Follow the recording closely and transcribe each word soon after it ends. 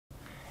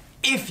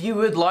If you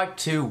would like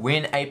to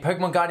win a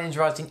Pokemon Guardians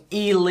Rising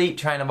Elite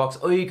Trainer Box,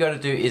 all you gotta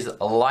do is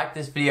like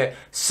this video,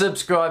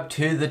 subscribe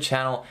to the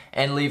channel,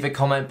 and leave a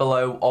comment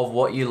below of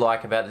what you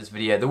like about this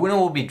video. The winner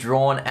will be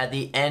drawn at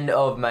the end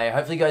of May.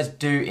 Hopefully you guys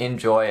do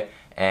enjoy,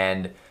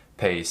 and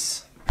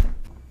peace.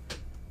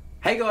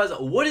 Hey guys,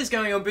 what is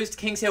going on?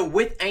 BoosterKings here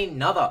with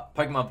another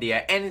Pokemon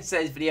video, and in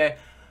today's video,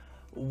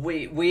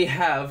 we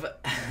have,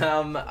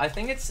 I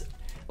think it's,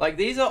 like,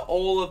 these are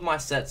all of my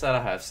sets that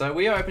I have. So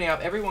we are opening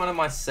up every one of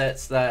my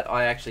sets that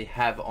I actually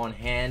have on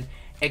hand,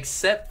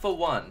 except for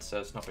one. So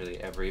it's not really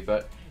every,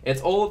 but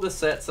it's all of the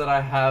sets that I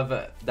have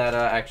that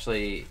are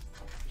actually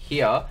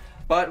here.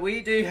 But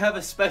we do have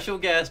a special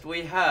guest.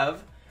 We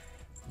have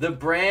the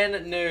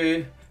brand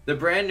new,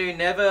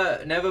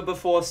 never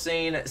before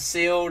seen,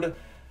 sealed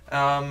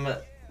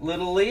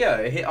little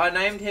Leo. I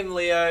named him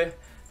Leo,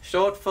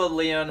 short for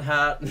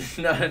Leonhardt.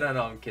 No,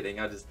 I'm kidding.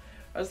 I just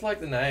like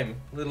the name,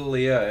 Little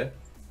Leo.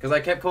 Because I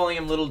kept calling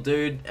him Little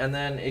Dude, and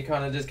then it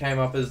kind of just came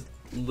up as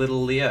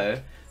Little Leo.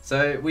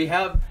 So we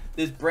have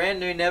this brand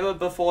new, never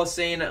before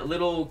seen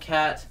little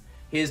cat.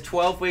 He's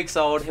 12 weeks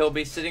old. He'll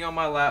be sitting on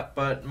my lap,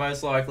 but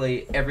most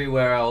likely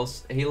everywhere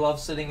else. He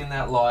loves sitting in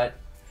that light.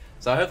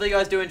 So hopefully you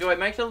guys do enjoy it.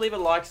 Make sure to leave a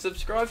like,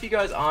 subscribe if you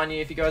guys are new.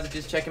 If you guys are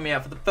just checking me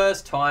out for the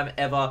first time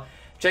ever,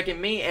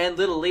 checking me and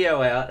Little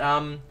Leo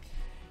out.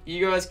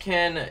 You guys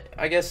can,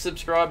 I guess,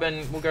 subscribe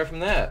and we'll go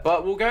from there.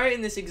 But we'll go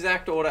in this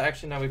exact order.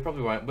 Actually, no, we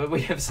probably won't. But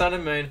we have Sun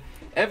and Moon,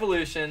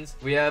 Evolutions.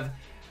 We have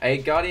a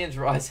Guardians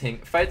Rising,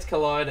 Fates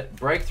Collide,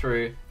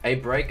 Breakthrough, a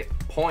Break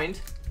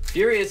Point,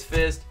 Furious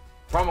Fist,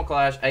 Primal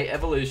Clash, a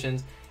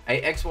Evolutions, a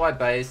XY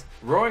Base,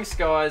 Roaring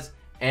Skies,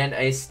 and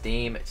a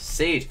Steam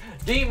Siege.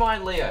 Do you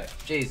mind, Leo?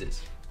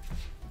 Jesus.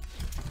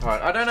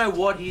 Alright, I don't know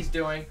what he's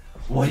doing.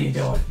 What are you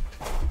doing?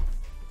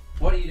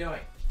 What are you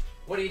doing?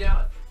 What are you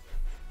doing?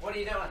 What are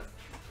you doing?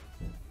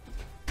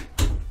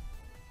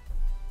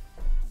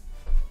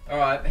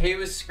 Alright, he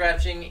was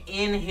scratching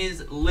in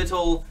his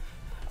little,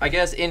 I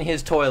guess in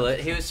his toilet.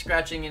 He was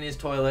scratching in his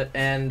toilet,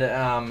 and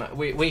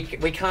we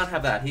can't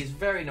have that. He's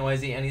very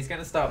noisy and he's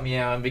gonna start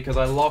meowing because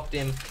I locked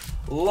him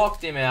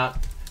out.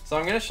 So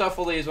I'm gonna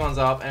shuffle these ones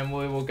up and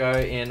we will go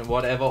in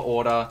whatever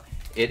order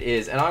it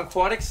is. And I'm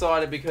quite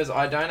excited because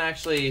I don't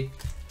actually,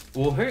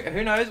 well,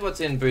 who knows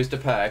what's in booster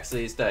packs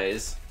these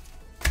days.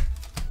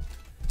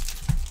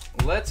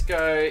 Let's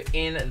go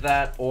in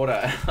that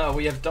order.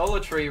 We have Dollar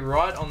Tree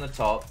right on the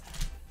top.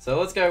 So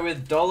let's go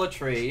with Dollar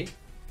Tree.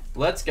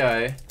 Let's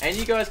go. And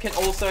you guys can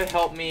also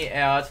help me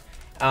out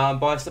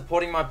by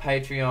supporting my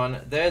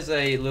Patreon. There's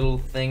a little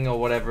thing or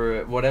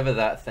whatever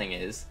that thing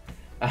is.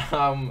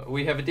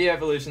 We have a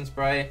de-evolution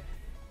spray.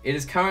 It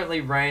is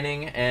currently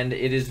raining and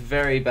it is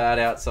very bad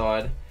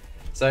outside.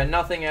 So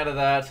nothing out of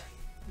that.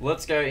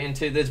 Let's go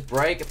into this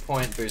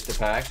Breakpoint booster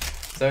pack.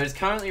 So it's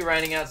currently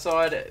raining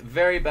outside.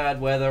 Very bad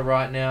weather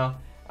right now.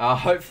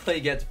 Hopefully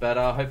it gets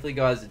better. Hopefully you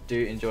guys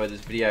do enjoy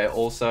this video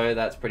also.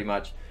 That's pretty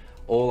much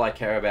all I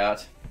care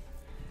about.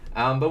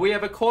 But we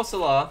have a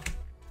Corsola,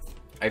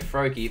 a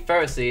Froakie,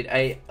 Ferroseed,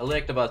 a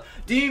Electabuzz.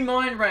 Do you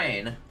mind,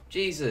 Rain?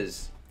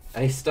 Jesus.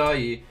 A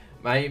Staryu,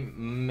 a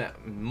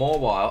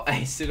Mawile,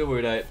 a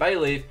Sudowoodo,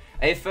 Bayleaf,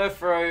 a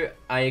Furfrou,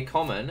 a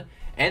Common,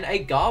 and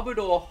a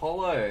Garbodor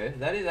Holo.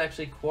 That is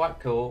actually quite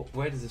cool.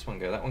 Where does this one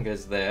go? That one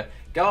goes there.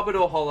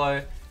 Garbodor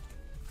Holo.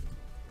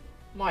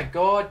 My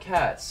god,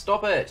 cat,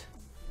 stop it.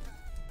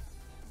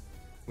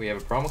 We have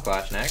a Primal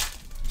Clash next.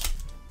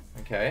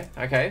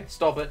 Okay,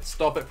 stop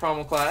it,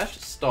 Primal Clash,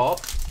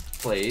 stop,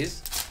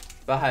 please,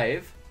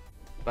 behave,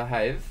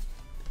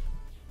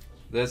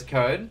 there's a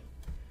code,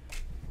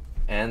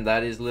 and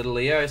that is Little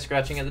Leo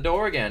scratching at the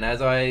door again,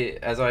 as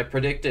I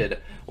predicted.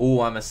 Oh,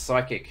 I'm a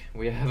psychic.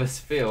 We have a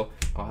Spheal.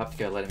 I'll have to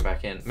go let him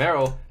back in.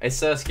 Meryl, a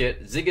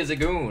Surskit,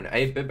 Zigzagoon,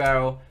 a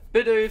Bibarel,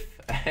 Bidoof,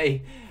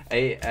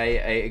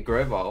 a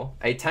Grovyle,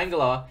 a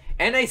Tangela,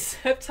 and a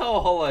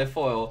Sceptile Holo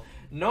Foil.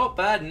 Not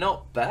bad,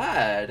 not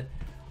bad.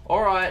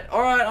 Alright,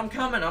 I'm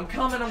coming. I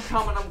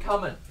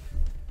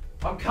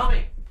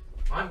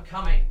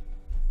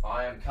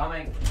am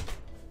coming.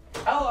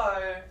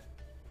 Hello!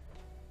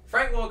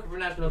 Frank Walker from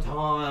National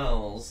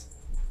Tiles.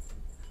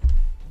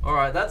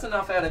 Alright, that's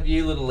enough out of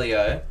you, Little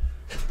Leo.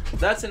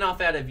 That's enough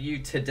out of you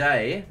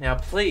today. Now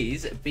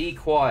please be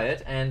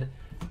quiet and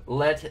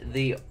let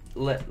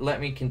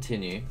me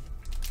continue.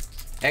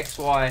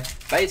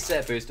 XY base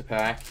set booster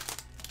pack.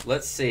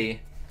 Let's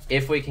see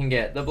if we can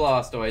get the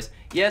Blastoise.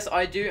 Yes,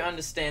 I do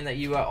understand that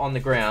you are on the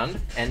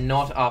ground and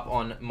not up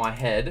on my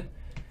head.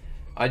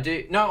 I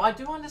do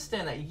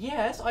understand that.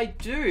 Yes, I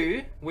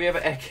do. We have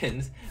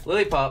Ekans,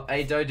 Lillipup,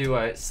 a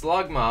Doduo,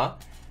 Slugma,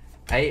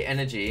 a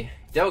Energy,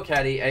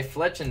 Delcatty, a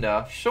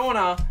Fletchinder,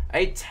 Shauna,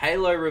 a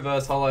Tailo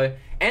Reverse Holo,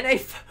 and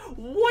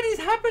what is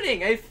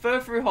happening? A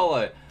Furfrou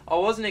Holo. I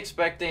was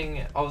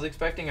expecting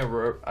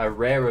a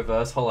rare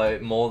Reverse Holo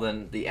more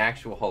than the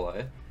actual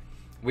Holo.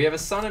 We have a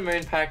Sun and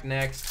Moon pack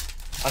next.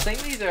 I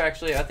think these are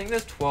actually, I think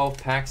there's 12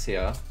 packs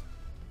here.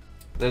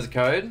 There's a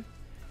code.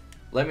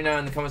 Let me know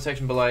in the comment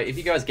section below if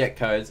you guys get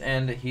codes,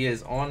 and he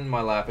is on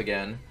my lap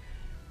again.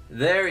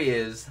 There he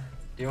is.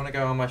 Do you want to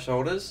go on my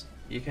shoulders?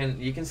 You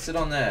can sit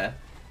on there.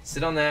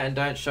 Sit on there and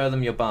don't show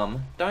them your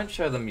bum. Don't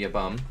show them your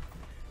bum.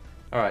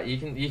 Alright, you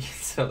can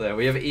sit there.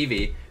 We have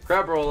Eevee,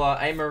 Crab Brawler,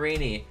 a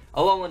Marini, a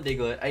Alolan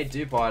Diglett, a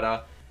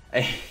Dewpider,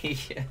 a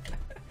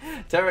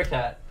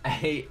Terracat,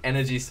 a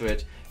Energy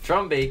Switch,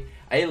 Trumbeak,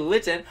 a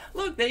Litten.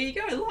 Look, there you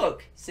go,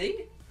 look.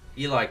 See?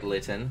 You like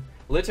Litten.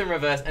 Litten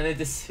Reverse and a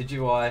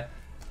Decidueye,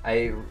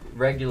 a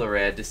regular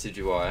rare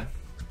Decidueye.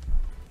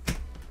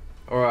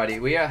 Alrighty,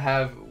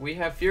 we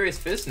have Furious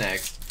Fist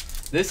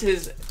next. This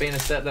has been a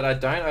set that I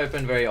don't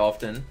open very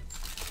often.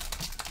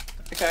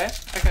 Okay.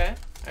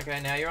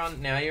 Now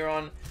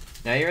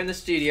you're in the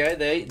studio.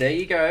 There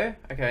you go.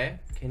 Okay.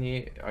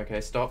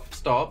 Stop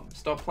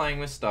playing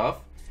with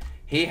stuff.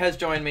 He has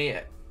joined me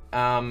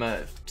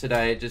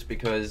today just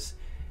because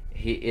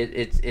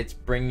it's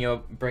bring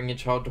your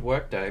child to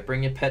work day.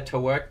 Bring your pet to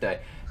work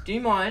day. Do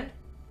you mind,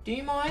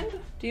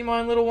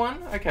 little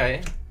one?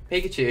 Okay.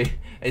 Pikachu,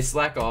 a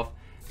Slack Off,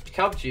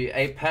 Cubchoo,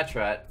 a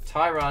Patrat,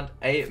 Tyrant,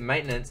 a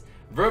Maintenance,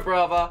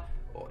 Vibrava,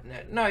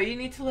 no, you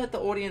need to let the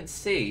audience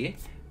see,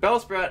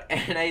 Bellsprout,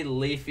 and a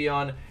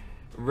Leafeon,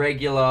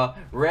 regular,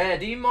 rare.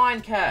 Do you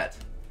mind, cat?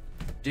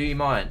 Do you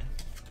mind?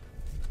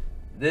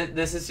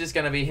 This is just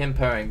going to be him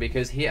purring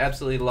because he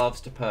absolutely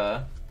loves to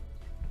purr.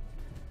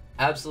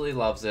 Absolutely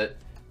loves it.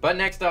 But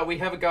next up, we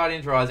have a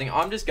Guardians Rising.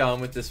 I'm just going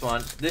with this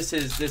one.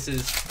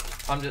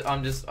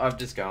 I'm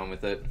just going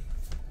with it.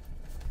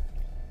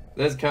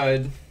 There's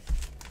code.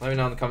 Let me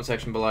know in the comment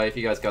section below if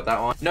you guys got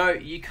that one. No,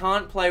 you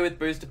can't play with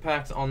booster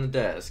packs on the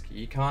desk.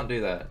 You can't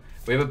do that.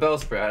 We have a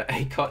Bellsprout,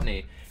 a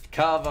Cottony,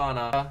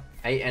 Carvana,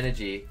 a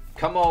Energy,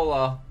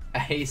 Kamola,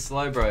 a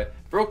Slowbro,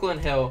 Brooklyn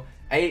Hill,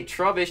 a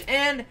Trubbish,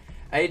 and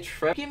a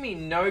Give me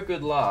no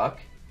good luck.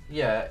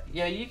 Yeah,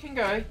 you can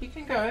go,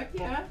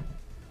 yeah.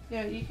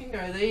 Yeah, you can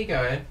go, there you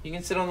go. You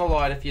can sit on the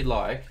light if you'd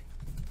like.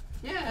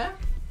 Yeah,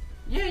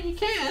 you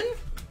can.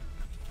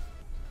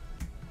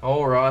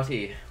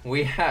 Alrighty,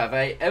 we have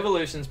a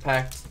Evolutions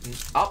pack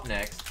up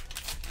next.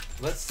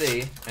 Let's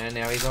see, and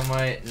now he's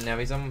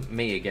on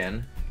me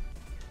again.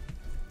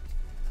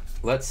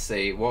 Let's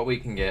see what we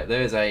can get.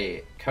 There's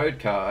a code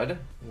card.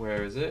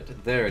 Where is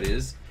it? There it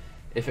is.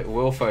 If it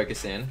will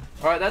focus in.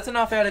 Alright, that's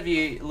enough out of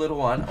you, little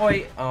one.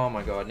 Oi! Oh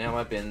my god, now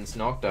my bin's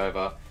knocked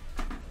over.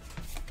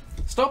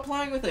 Stop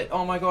playing with it!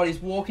 Oh my god, he's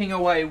walking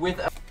away with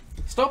a...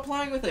 Stop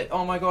playing with it!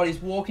 Oh my god, he's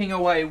walking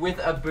away with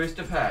a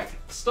booster pack.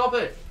 Stop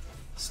it!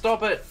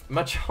 Stop it!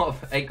 Machop,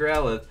 a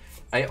Growlithe,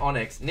 a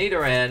Onix,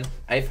 Nidoran,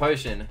 a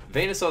Potion,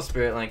 Venusaur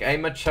Spirit Link, a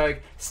Machoke,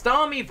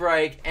 Starmie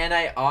Break, and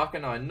a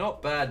Arcanine.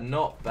 Not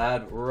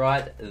bad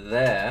right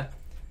there.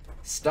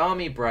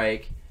 Starmie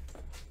Break.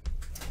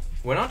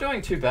 We're not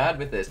doing too bad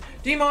with this.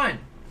 Do you mind?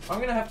 I'm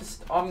gonna have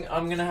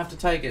to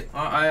take it.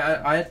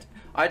 I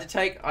had to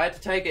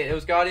take it. It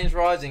was Guardians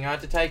Rising. I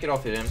had to take it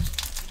off him.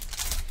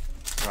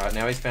 Right,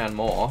 now he's found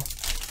more.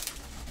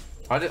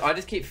 I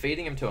just keep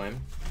feeding him to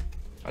him.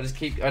 I just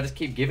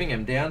keep giving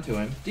him down to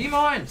him. Do you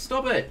mind?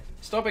 Stop it.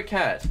 Stop it,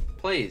 cat.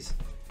 Please.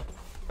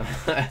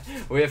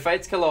 We have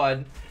Fates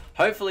Collide.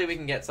 Hopefully we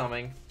can get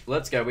something.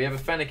 Let's go. We have a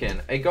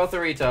Fennekin, a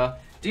Gothorita.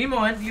 Do you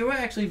mind? You were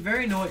actually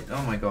very noisy.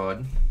 Oh my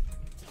god.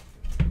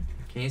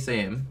 Can you see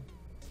him?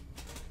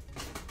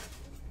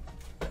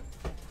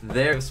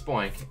 There's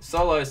Spoink,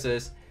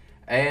 Solosis,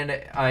 and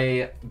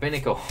a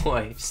Binacle,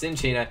 a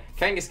Cinccino,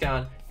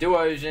 Kangaskhan,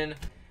 Duosion,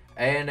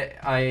 and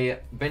a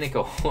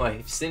Binacle,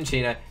 a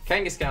Cinccino,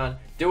 Kangaskhan,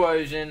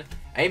 Duosion,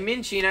 a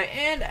Minccino,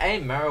 and a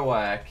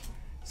Marowak.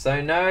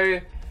 So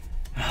no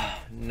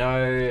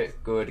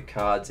good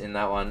cards in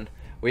that one.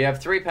 We have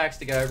 3 packs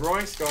to go.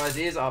 Roaring Skies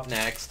is up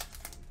next.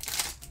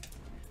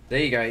 There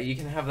you go. You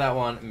can have that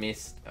one,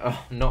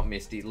 not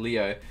Misty,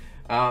 Leo.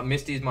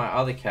 Misty's my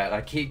other cat.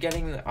 I just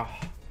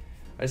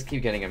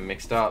keep getting them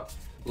mixed up.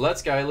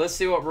 Let's go. Let's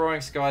see what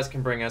Roaring Skies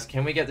can bring us.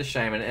 Can we get the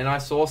Shaman? And I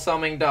saw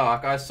something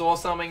dark.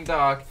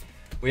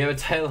 We have a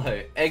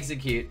Taillow,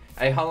 Execute,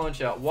 a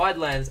Halloncha,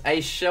 Widelands, a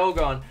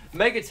Shelgon,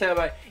 Mega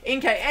Turbo,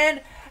 Inkay,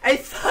 and a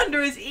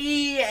Thunderous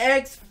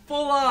EX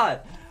Full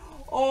Art.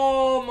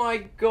 Oh my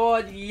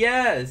god,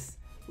 yes.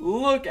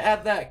 Look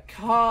at that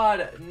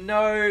card.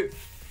 No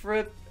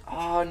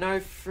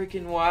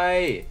freaking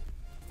way.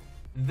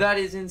 That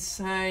is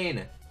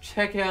insane.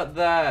 Check out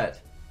that.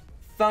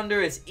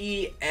 Thunderous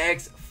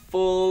EX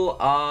Full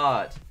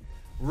Art.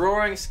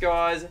 Roaring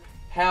Skies,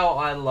 how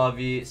I love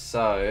you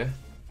so.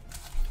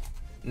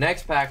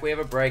 Next pack, we have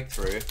a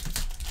Breakthrough.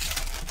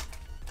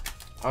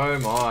 Oh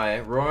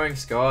my, Roaring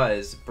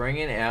Skies,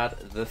 bringing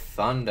out the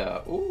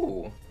Thunder.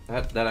 Ooh,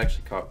 that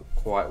actually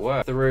quite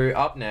worked. Through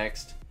up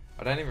next,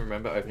 I don't even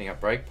remember opening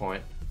up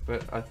Breakpoint,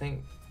 but I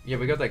think, yeah,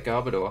 we got that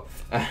Garbodor,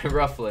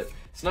 Rufflet,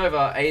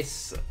 Snova,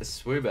 Ace,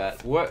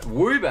 Swoobat,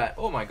 Woobat,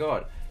 oh my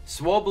god,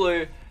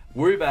 Swablu,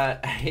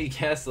 Woobat, a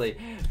Ghastly,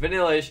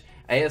 Vanillish,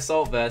 a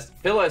Assault Vest,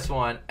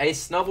 Pillowswine, a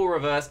Snubble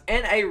Reverse,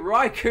 and a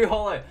Raikou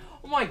Holo.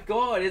 Oh my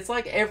god, it's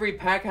like every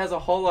pack has a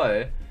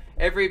holo.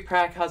 Every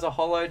pack has a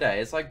holo day.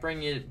 It's like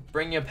bring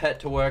your pet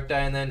to work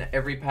day, and then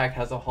every pack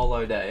has a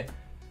holo day.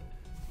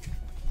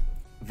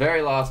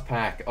 Very last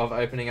pack of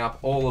opening up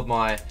all of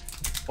my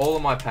all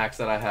of my packs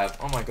that I have.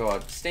 Oh my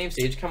god, Steam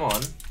Siege, come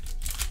on.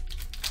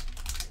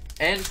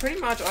 And pretty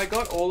much I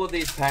got all of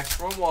these packs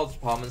from Wild's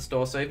Department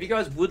Store, so if you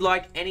guys would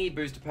like any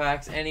booster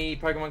packs, any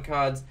Pokemon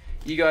cards,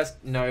 you guys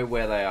know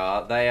where they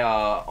are. They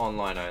are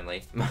online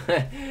only.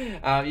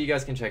 You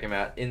guys can check them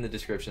out in the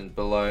description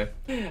below.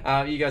 We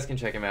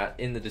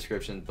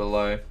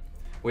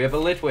have a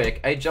Litwick,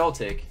 a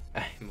Joltik,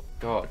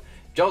 Joltik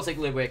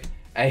Litwick,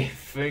 a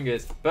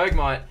Fungus,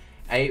 Bergmite,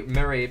 a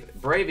Mareep,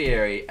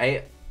 Braviary,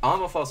 a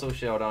Armor Fossil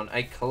Sheldon,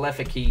 a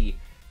Clefairy,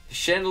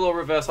 Chandelure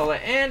Reverse Holo,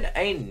 and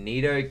a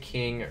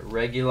Nidoking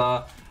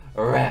regular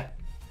wrap.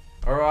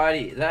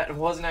 Alrighty, that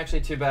wasn't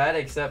actually too bad,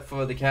 except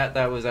for the cat.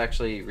 That was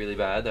actually really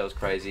bad. That was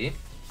crazy.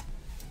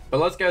 But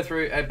let's go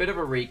through a bit of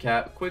a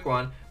recap. Quick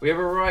one. We have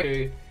a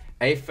Raikou,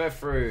 a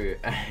Furfrou,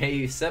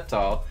 a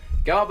Sceptile,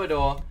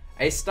 Garbodor,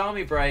 a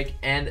Starmie Break,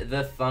 and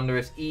the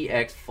Thundurus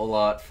EX Full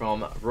Art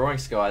from Roaring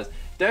Skies.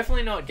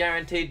 Definitely not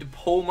guaranteed to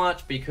pull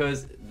much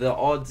because the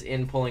odds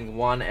in pulling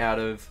one out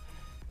of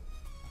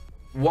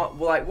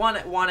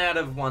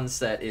one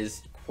set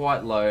is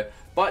quite low.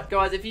 But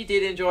guys, if you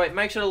did enjoy it,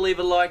 make sure to leave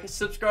a like,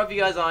 subscribe if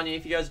you guys are new.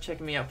 If you guys are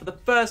checking me out for the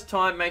first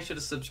time, make sure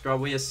to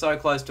subscribe. We are so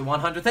close to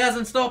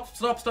 100,000. Stop.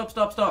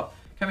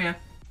 Come here.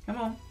 Come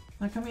on.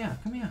 No, come here.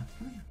 Come on,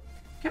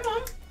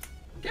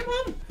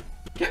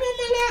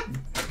 my lad.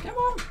 Come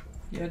on.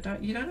 Yeah,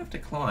 you don't have to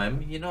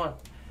climb. You're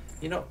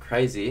not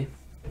crazy.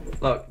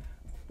 Look,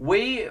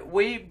 we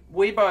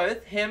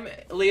both, him,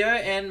 Leo,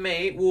 and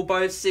me, will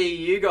both see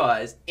you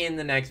guys in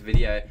the next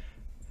video.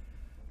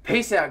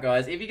 Peace out,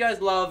 guys. If you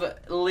guys love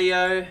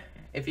Leo,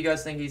 if you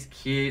guys think he's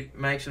cute,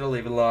 make sure to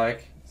leave a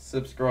like,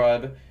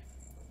 subscribe,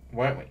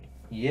 won't we?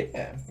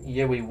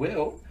 Yeah, we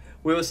will.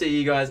 We'll see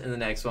you guys in the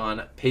next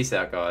one. Peace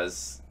out,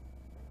 guys.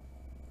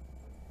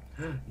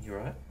 You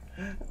right?